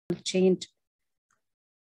change.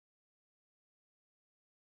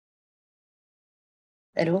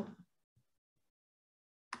 ألو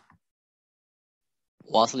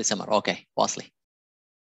واصلي سمر. أوكي واصلي.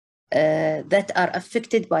 That are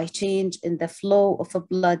affected by change in the flow of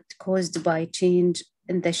blood caused by change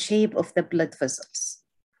in the shape of the blood vessels.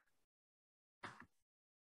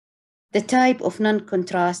 The type of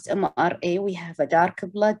non-contrast MRA, we have a dark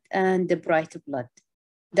blood and the bright blood.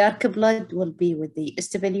 Dark blood will be with the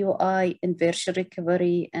SWI, inversion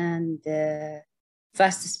recovery, and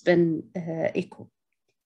fast spin echo.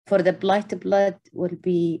 For the bright blood will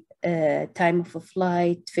be time of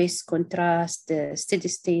flight, phase contrast, steady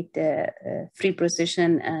state, free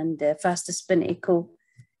position, and fast spin echo,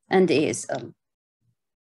 and ASL.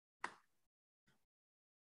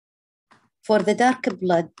 For the dark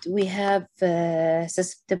blood, we have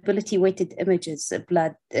susceptibility weighted images,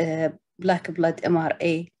 black blood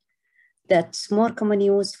MRA, that's more commonly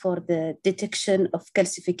used for the detection of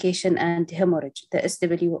calcification and hemorrhage. The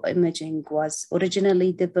SW imaging was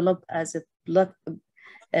originally developed as a black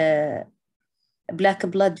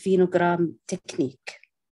blood venogram technique.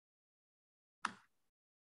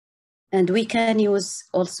 And we can use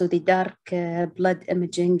also the dark blood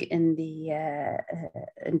imaging in the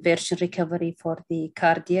inversion recovery for the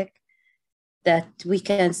cardiac, that we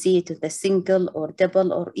can see it with a single or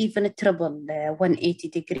double or even a triple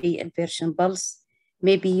 180-degree inversion pulse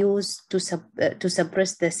may be used to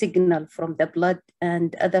suppress the signal from the blood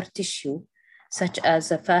and other tissue, such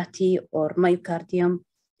as a fatty or myocardium,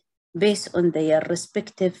 based on their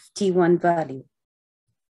respective T1 value.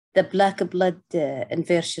 The black blood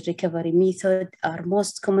inversion recovery method are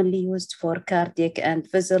most commonly used for cardiac and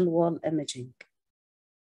vessel wall imaging.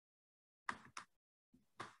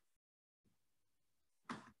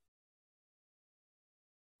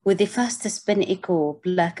 With the fast spin echo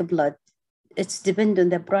black blood, it's depend on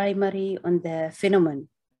the primary on the phenomenon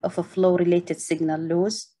of a flow-related signal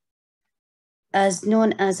loss, as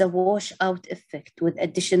known as a washout effect with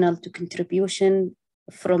additional to contribution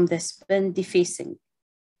from the spin defacing.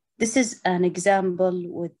 This is an example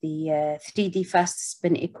with the 3D fast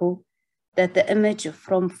spin echo that the image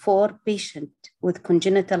from 4 patients with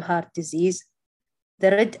congenital heart disease, the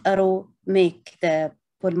red arrow make the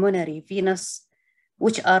pulmonary venous,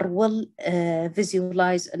 which are well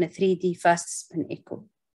visualized on a 3D fast spin echo.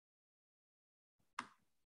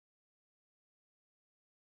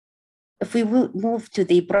 If we move to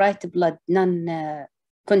the bright blood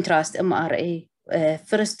non-contrast MRA,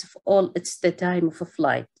 first of all, it's the time of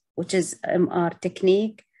flight, which is MR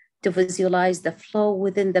technique to visualize the flow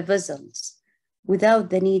within the vessels without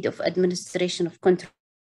the need of administration of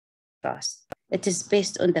contrast. It is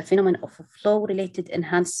based on the phenomenon of a flow-related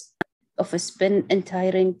enhancement of a spin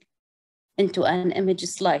entering into an imaging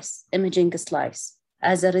slice.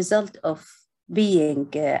 As a result of being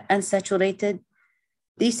unsaturated,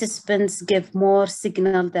 these spins give more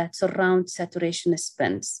signal that surround saturation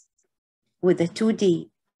spins. With the 2D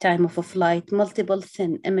time of flight, multiple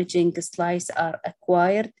thin imaging slices are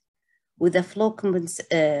acquired with a flow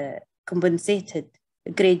compensated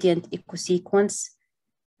gradient echo sequence.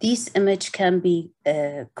 These images can be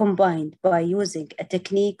combined by using a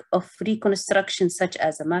technique of reconstruction such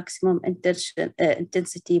as a maximum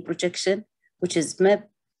intensity projection, which is MIP,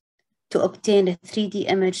 to obtain a 3D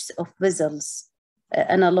image of vessels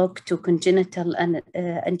analog to congenital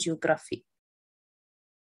angiography.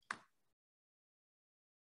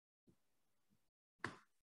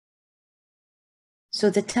 So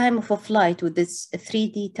the time of a flight with this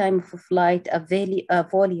 3D time of a flight, a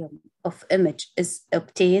volume of image is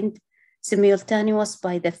obtained simultaneous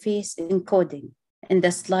by the phase encoding in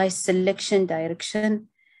the slice selection direction,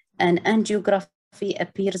 and angiography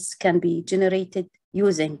appears can be generated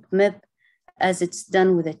using MIP as it's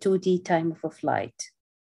done with a 2D time of a flight.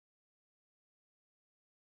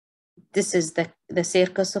 This is the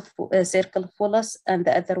circle of Wallace, and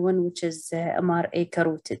the other one, which is MRA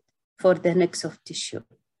carotid for the necks of tissue.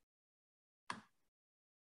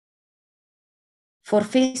 For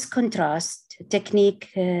phase contrast, technique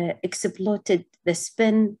exploited the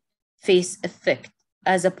spin phase effect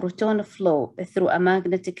as a proton flow through a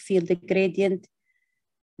magnetic field gradient.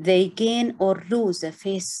 They gain or lose a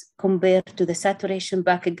phase compared to the saturation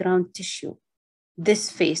background tissue. This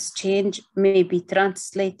phase change may be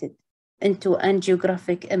translated into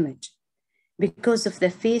angiographic image. Because of the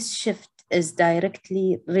phase shift is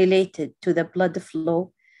directly related to the blood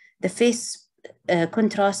flow, the phase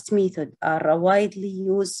contrast method are widely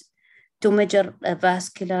used to measure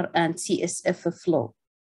vascular and CSF flow.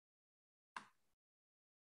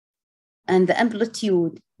 and the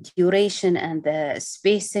amplitude, duration, and the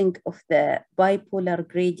spacing of the bipolar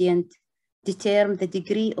gradient determine the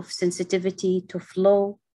degree of sensitivity to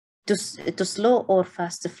flow, to slow or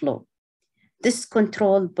fast flow. This is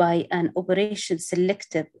controlled by an operation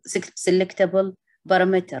selectable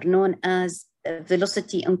parameter known as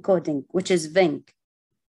velocity encoding, which is VENC,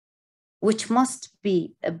 which must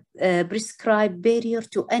be a prescribed barrier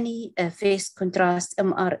to any phase contrast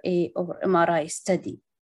MRA or MRI study.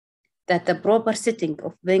 That the proper setting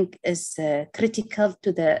of VENC is critical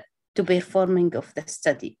to performing of the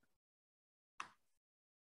study.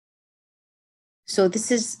 So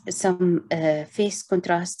this is some phase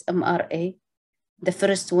contrast MRA. The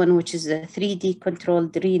first one, which is a 3D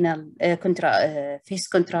controlled renal phase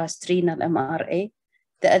contrast renal MRA.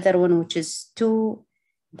 The other one, which is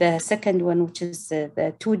the second one, which is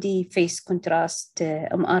the 2D phase contrast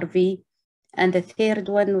MRV. And the third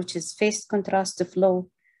one, which is phase contrast flow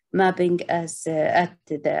mapping as at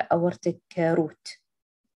the aortic root.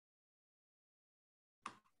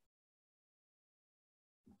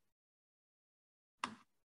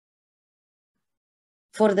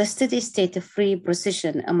 For the steady state free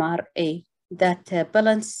precision MRA, that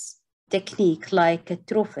balance technique like a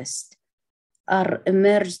Trophist are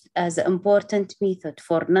emerged as an important method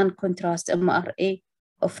for non-contrast MRA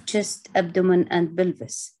of chest, abdomen, and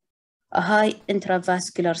pelvis. A high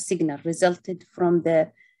intravascular signal resulted from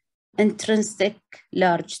the intrinsic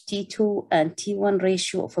large T2 and T1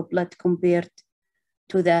 ratio of blood compared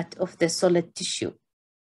to that of the solid tissue.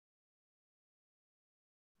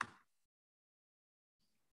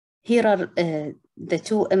 Here are the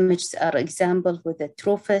two images are example with the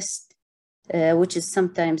Trophist, which is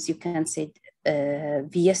sometimes you can say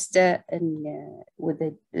Viesta and with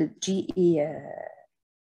the GE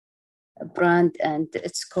brand, and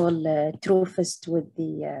it's called Trophist with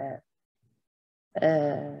the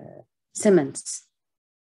Siemens.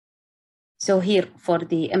 So here for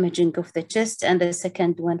the imaging of the chest, and the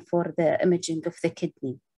second one for the imaging of the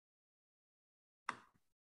kidney.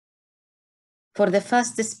 For the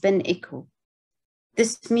fast spin echo,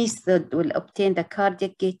 this method will obtain the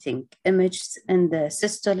cardiac gating images in the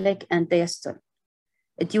systolic and diastole.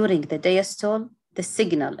 During the diastole, the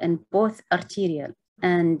signal in both arterial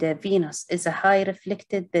and venous is a high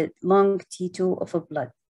reflected the long T2 of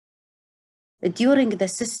blood. During the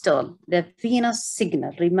systole, the venous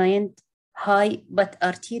signal remained high, but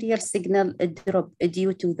arterial signal dropped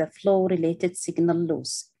due to the flow-related signal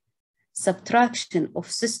loss. Subtraction of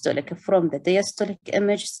systolic from the diastolic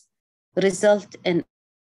images result in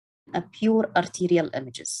a pure arterial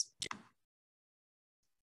images.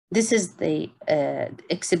 This is the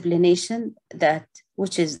explanation that,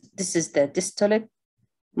 this is the dystolic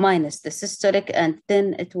minus the systolic, and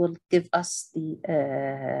then it will give us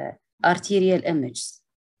the arterial images.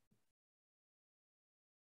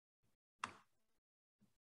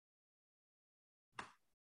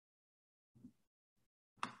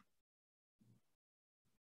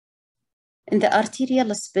 In the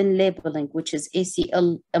arterial spin labeling, which is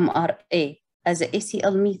ACL MRA, as an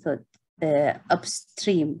ACL method,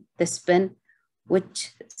 upstream the spin,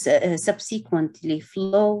 which subsequently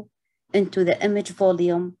flow into the image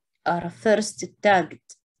volume, are first tagged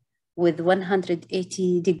with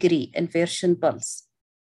 180-degree inversion pulse.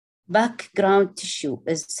 Background tissue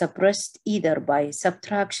is suppressed either by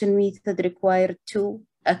subtraction method required to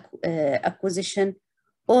acquisition,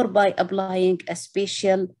 or by applying a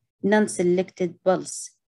spatial non-selected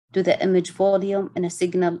pulse to the image volume in a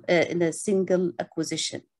single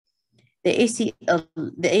acquisition. The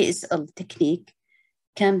ASL technique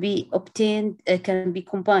can be obtained, can be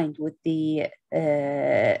combined with the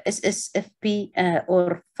SSFP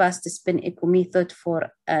or fast spin echo method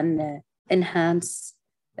for an enhanced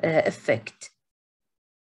effect.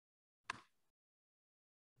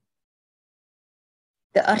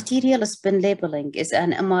 The arterial spin labeling is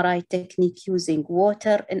an MRI technique using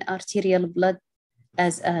water in arterial blood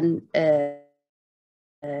as an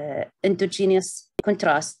endogenous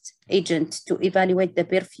contrast agent to evaluate the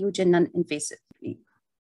perfusion non-invasively.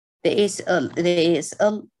 The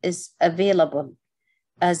ASL is available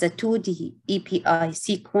as a 2D EPI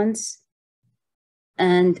sequence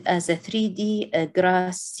and as a 3D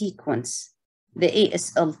GRASS sequence. The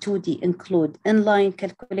ASL 2D include inline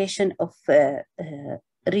calculation of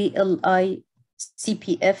real-eye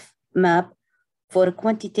CPF map for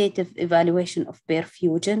quantitative evaluation of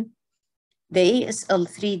perfusion. The ASL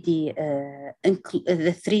 3D,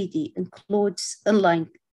 the 3D includes inline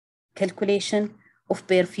calculation of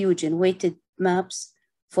perfusion weighted maps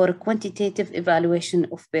for quantitative evaluation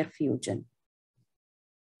of perfusion.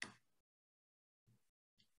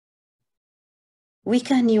 We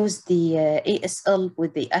can use the ASL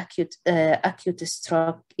with the acute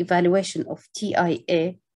stroke evaluation of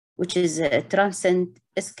TIA, which is a transient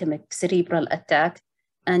ischemic cerebral attack,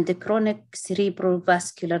 and the chronic cerebral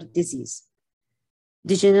vascular disease,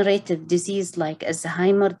 degenerative disease like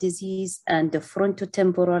Alzheimer's disease and the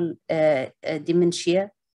frontotemporal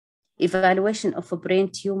dementia, evaluation of a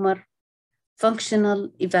brain tumor,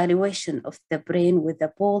 functional evaluation of the brain with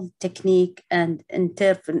the BOLD technique, and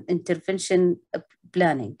intervention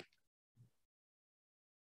planning.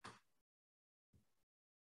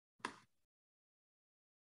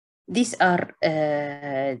 These are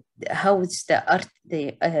how it's the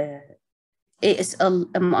ASL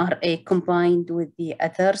MRA combined with the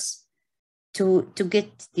others to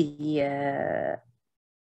get the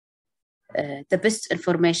best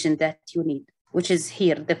information that you need, which is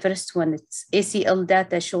here. The first one, it's ACL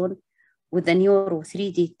data shown with the neuro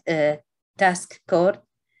 3D task cord,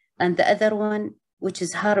 and the other one, which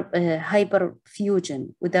is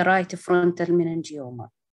hyperfusion with the right frontal meningioma.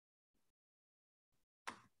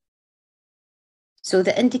 So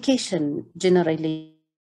the indication generally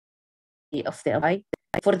of the MRI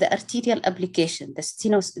for the arterial application, the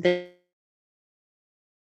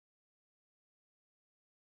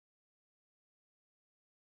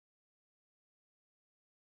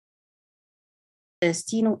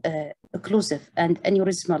and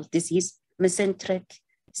aneurysmal disease, mesenteric,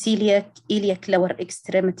 celiac, iliac lower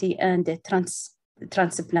extremity, and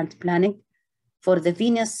transplant planning. For the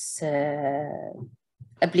venous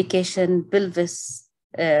application, pelvis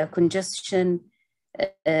congestion,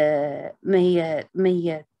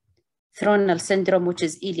 thronal syndrome, which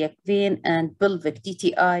is iliac vein, and pelvic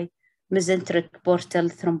DTI, mesenteric portal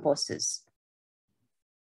thrombosis.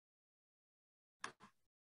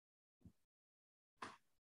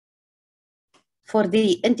 For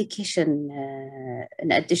the indication,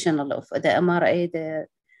 in addition of the MRA, the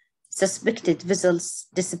suspected vessels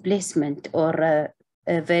displacement or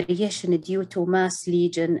variation due to mass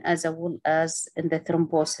lesion as well as in the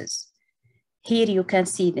thrombosis. Here you can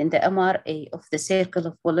see in the MRA of the circle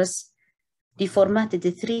of Willis, the formatted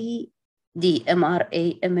 3D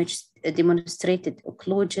MRA image demonstrated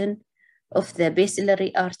occlusion of the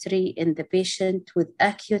basilar artery in the patient with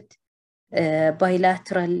acute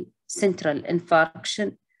bilateral central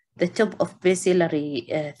infarction, the top of basilar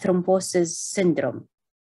thrombosis syndrome.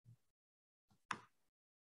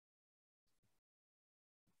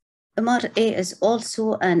 MRA is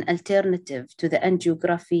also an alternative to the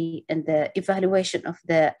angiography in the evaluation of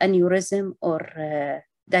the aneurysm or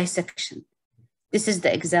dissection. This is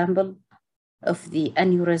the example of the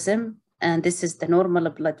aneurysm, and this is the normal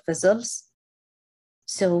blood vessels.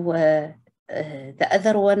 So the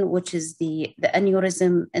other one, which is the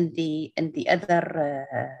aneurysm in the other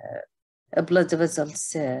blood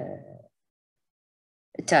vessels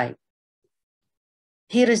type.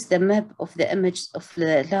 Here is the map of the image of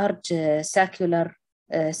the large saccular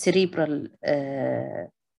cerebral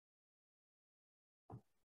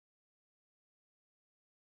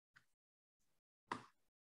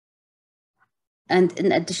and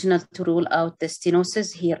in addition to rule out the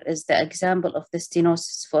stenosis, here is the example of the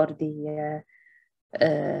stenosis for the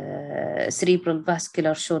cerebral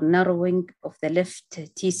vascular shown narrowing of the left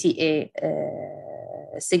TCA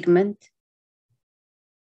segment.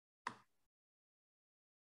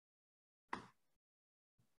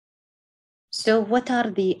 So what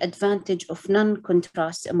are the advantages of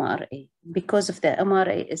non-contrast MRA? Because of the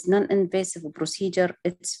MRA is non-invasive procedure,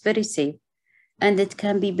 it's very safe, and it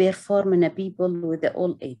can be performed in people with the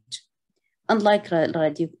old age. Unlike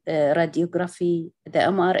radiography, the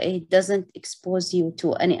MRA doesn't expose you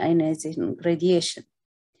to any ionizing radiation.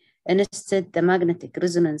 Instead, the magnetic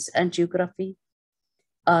resonance angiography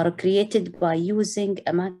are created by using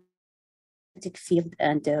a magnetic field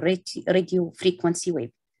and a radio frequency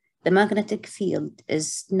wave. The magnetic field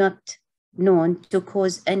is not known to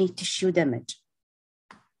cause any tissue damage.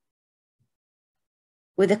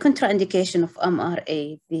 With the contraindication of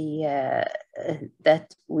MRA,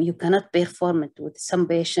 that you cannot perform it with some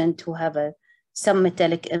patient who have some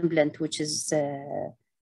metallic implant, which is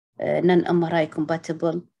non-MRI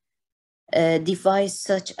compatible, device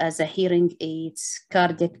such as a hearing aids,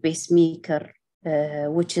 cardiac pacemaker,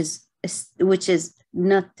 which is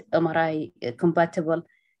not MRI compatible,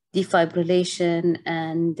 defibrillation,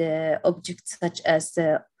 and objects such as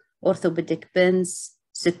orthopedic pins,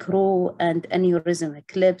 screw and aneurysm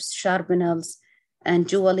clips, sharpeners, and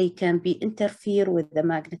jewelry can be interfere with the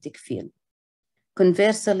magnetic field.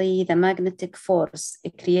 Conversely, the magnetic force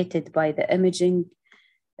created by the imaging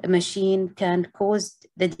machine can cause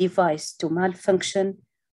the device to malfunction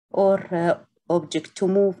or object to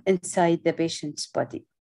move inside the patient's body.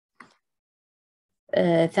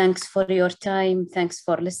 Thanks for your time. Thanks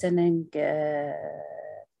for listening.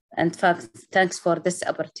 And thanks for this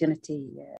opportunity.